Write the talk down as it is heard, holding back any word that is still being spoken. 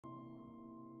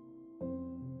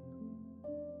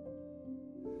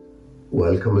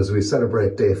Welcome as we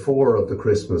celebrate Day 4 of the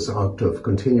Christmas Octave,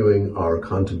 continuing our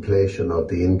contemplation of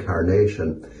the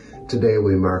Incarnation. Today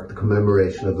we mark the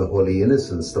commemoration of the Holy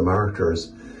Innocents, the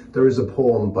martyrs. There is a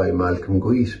poem by Malcolm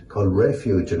Guite called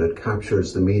Refuge, and it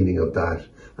captures the meaning of that,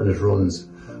 and it runs,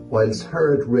 "Whilst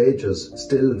Herod rages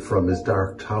still from his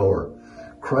dark tower,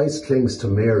 Christ clings to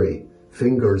Mary,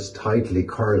 fingers tightly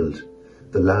curled.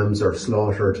 The lambs are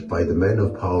slaughtered by the men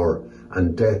of power,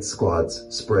 and death squads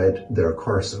spread their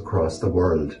curse across the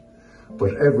world.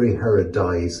 But every Herod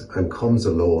dies and comes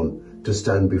alone to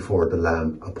stand before the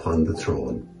Lamb upon the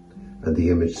throne." And the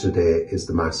image today is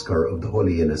the Massacre of the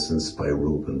Holy Innocents by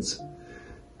Rubens.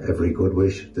 Every good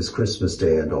wish this Christmas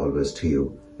day and always to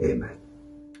you. Amen.